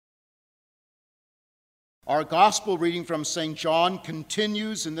Our gospel reading from St. John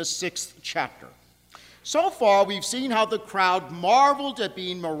continues in the 6th chapter. So far, we've seen how the crowd marveled at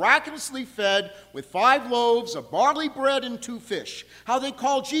being miraculously fed with 5 loaves of barley bread and 2 fish, how they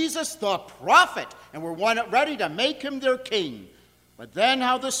called Jesus the prophet and were ready to make him their king. But then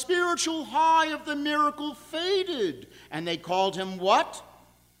how the spiritual high of the miracle faded, and they called him what?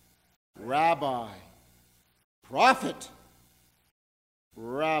 Rabbi. Prophet.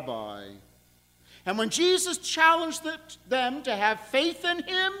 Rabbi. And when Jesus challenged them to have faith in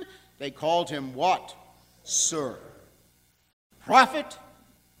him, they called him what? Sir. Prophet,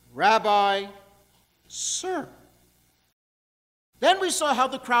 Rabbi, Sir. Then we saw how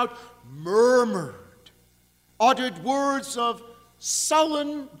the crowd murmured, uttered words of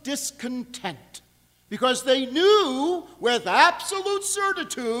sullen discontent, because they knew with absolute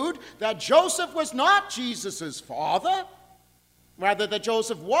certitude that Joseph was not Jesus' father, rather that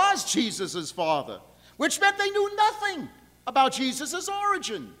Joseph was Jesus' father, which meant they knew nothing about Jesus'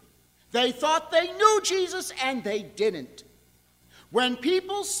 origin. They thought they knew Jesus, and they didn't. When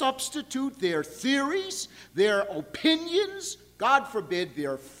people substitute their theories, their opinions, God forbid,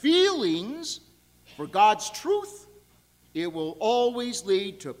 their feelings for God's truth, it will always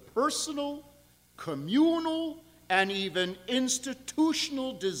lead to personal, communal, and even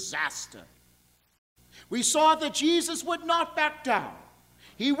institutional disaster. We saw that Jesus would not back down.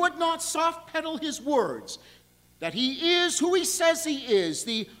 He would not soft-pedal his words, that he is who he says he is,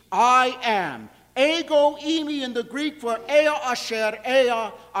 the I am. Ego eimi in the Greek for ea asher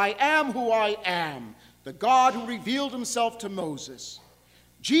ea, I am who I am, the God who revealed himself to Moses.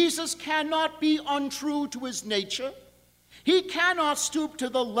 Jesus cannot be untrue to his nature. He cannot stoop to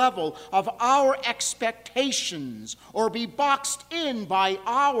the level of our expectations or be boxed in by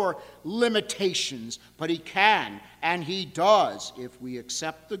our limitations, but he can, and he does, if we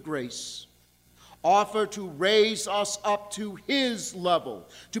accept the grace, offer to raise us up to his level,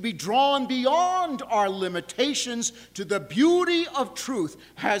 to be drawn beyond our limitations to the beauty of truth,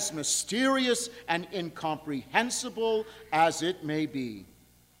 as mysterious and incomprehensible as it may be.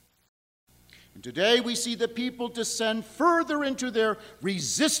 And today we see the people descend further into their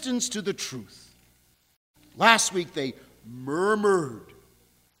resistance to the truth. Last week they murmured,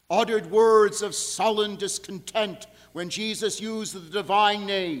 uttered words of sullen discontent when Jesus used the divine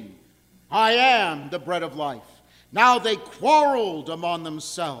name, I am the bread of life. Now they quarreled among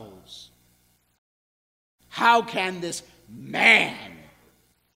themselves. How can this man?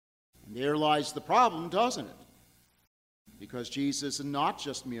 And there lies the problem, doesn't it? Because Jesus is not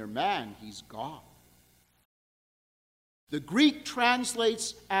just mere man, he's God. The Greek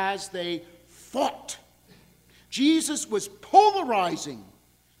translates as they fought. Jesus was polarizing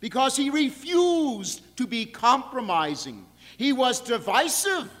because he refused to be compromising. He was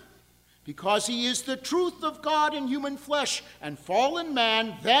divisive because he is the truth of God in human flesh, and fallen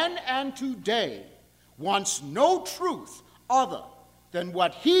man then and today wants no truth other than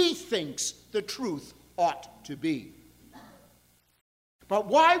what he thinks the truth ought to be. But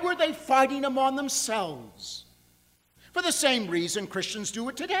why were they fighting among themselves? For the same reason Christians do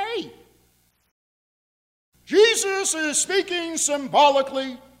it today. Jesus is speaking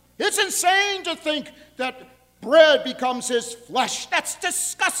symbolically. It's insane to think that bread becomes his flesh. That's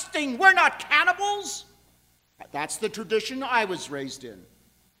disgusting. We're not cannibals. That's the tradition I was raised in.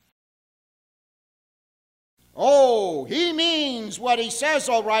 Oh, he means what he says,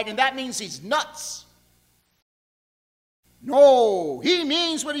 all right, and that means he's nuts. No, he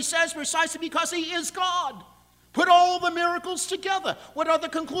means what he says precisely because he is God. Put all the miracles together. What other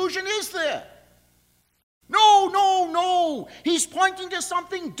conclusion is there? No. He's pointing to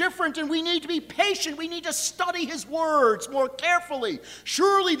something different, and we need to be patient. We need to study his words more carefully.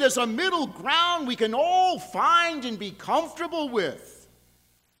 Surely there's a middle ground we can all find and be comfortable with.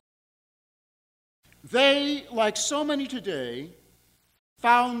 They, like so many today,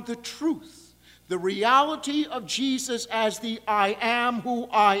 found the truth, the reality of Jesus as the I am who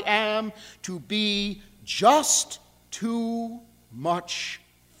I am, to be just too much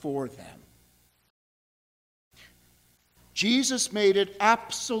for them. Jesus made it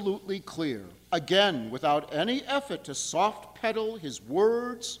absolutely clear, again, without any effort to soft pedal his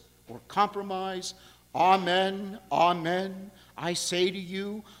words or compromise, Amen, amen, I say to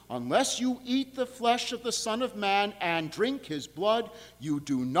you, unless you eat the flesh of the Son of Man and drink his blood, you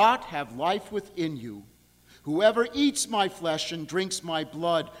do not have life within you. Whoever eats my flesh and drinks my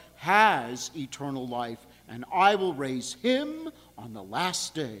blood has eternal life, and I will raise him on the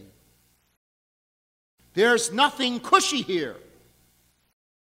last day. There's nothing cushy here.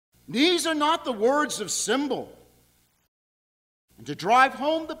 These are not the words of symbol. And to drive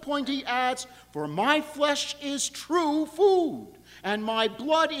home the point, he adds, "For my flesh is true food, and my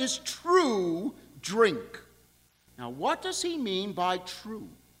blood is true drink." Now, what does he mean by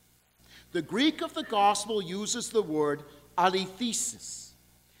true? The Greek of the gospel uses the word alethesis.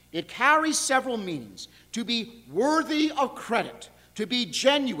 It carries several meanings: to be worthy of credit, to be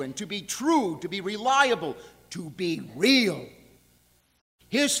genuine, to be true, to be reliable, to be real.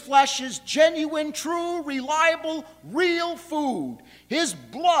 His flesh is genuine, true, reliable, real food. His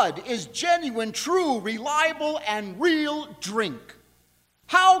blood is genuine, true, reliable, and real drink.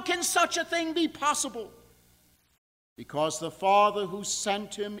 How can such a thing be possible? Because the Father who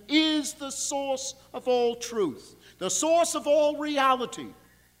sent him is the source of all truth, the source of all reality.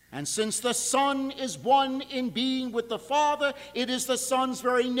 And since the Son is one in being with the Father, it is the Son's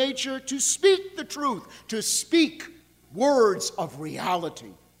very nature to speak the truth, to speak words of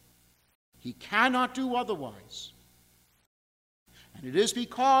reality. He cannot do otherwise. And it is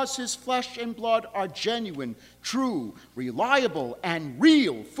because his flesh and blood are genuine, true, reliable, and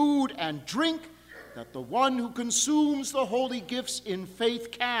real food and drink that the one who consumes the holy gifts in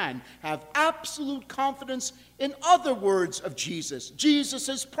faith can have absolute confidence in other words of Jesus,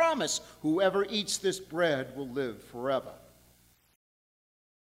 Jesus' promise, "Whoever eats this bread will live forever."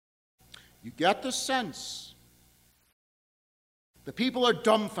 You get the sense the people are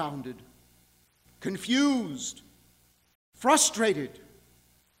dumbfounded, confused, frustrated,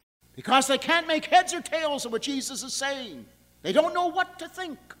 because they can't make heads or tails of what Jesus is saying. They don't know what to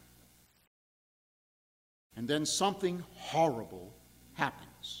think. And then something horrible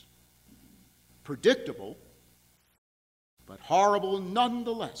happens. Predictable, but horrible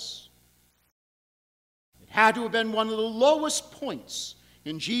nonetheless. It had to have been one of the lowest points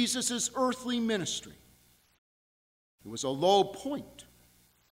in Jesus' earthly ministry. It was a low point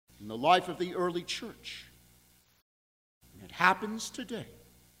in the life of the early church. And it happens today.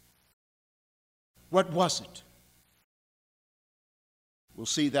 What was it? We'll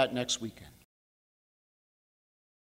see that next weekend.